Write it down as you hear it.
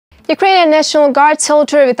Ukrainian National Guard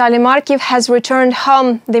soldier Vitaliy Markiv has returned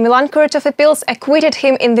home. The Milan Court of Appeals acquitted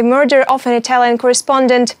him in the murder of an Italian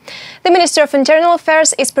correspondent. The Minister of Internal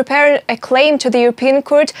Affairs is preparing a claim to the European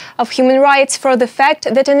Court of Human Rights for the fact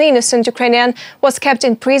that an innocent Ukrainian was kept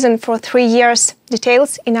in prison for 3 years.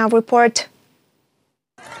 Details in our report.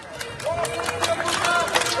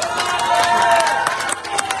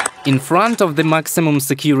 In front of the maximum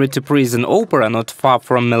security prison Opera, not far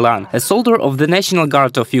from Milan, a soldier of the National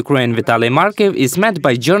Guard of Ukraine, Vitaliy Markiv, is met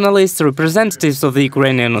by journalists, representatives of the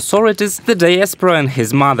Ukrainian authorities, the diaspora and his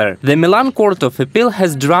mother. The Milan Court of Appeal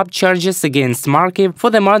has dropped charges against Markiv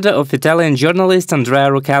for the murder of Italian journalist Andrea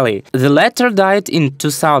Roccalli. The latter died in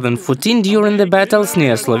 2014 during the battles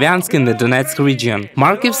near Sloviansk in the Donetsk region.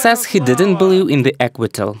 Markiv says he didn't believe in the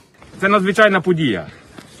acquittal. Це надзвичайна подія.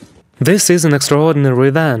 This is an extraordinary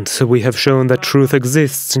event. We have shown that truth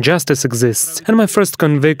exists, justice exists, and my first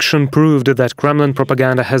conviction proved that Kremlin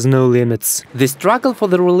propaganda has no limits. The struggle for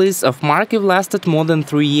the release of Markiv lasted more than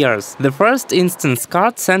 3 years. The first instance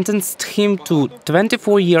court sentenced him to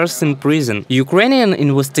 24 years in prison. Ukrainian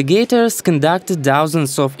investigators conducted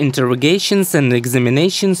dozens of interrogations and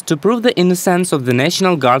examinations to prove the innocence of the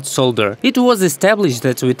National Guard soldier. It was established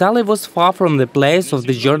that Vitaliy was far from the place of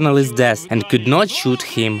the journalist's death and could not shoot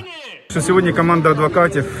him.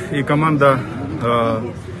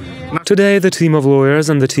 Today, the team of lawyers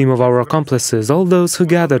and the team of our accomplices, all those who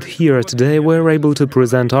gathered here today, were able to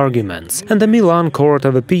present arguments. And the Milan Court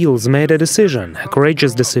of Appeals made a decision, a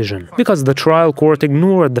courageous decision, because the trial court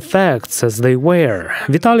ignored the facts as they were.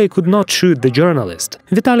 Vitaliy could not shoot the journalist.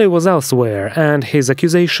 Vitaliy was elsewhere, and his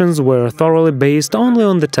accusations were thoroughly based only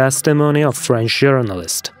on the testimony of French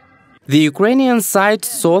journalist. The Ukrainian side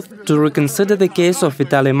sought to reconsider the case of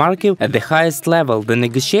Vitaliy Markiv at the highest level. The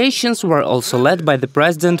negotiations were also led by the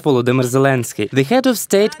President Volodymyr Zelensky. The head of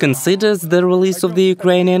state considers the release of the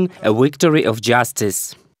Ukrainian a victory of justice.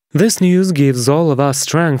 This news gives all of us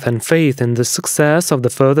strength and faith in the success of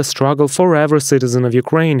the further struggle for every citizen of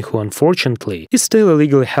Ukraine who, unfortunately, is still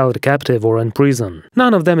illegally held captive or in prison.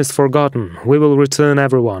 None of them is forgotten. We will return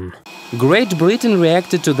everyone. Great Britain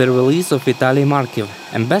reacted to the release of Vitaliy Markiv.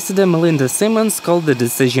 Ambassador Melinda Simmons called the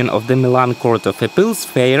decision of the Milan Court of Appeals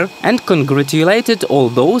fair and congratulated all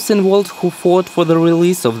those involved who fought for the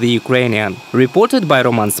release of the Ukrainian. Reported by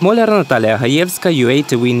Roman Smoler, Natalia Gajewska,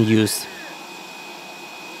 UATV News.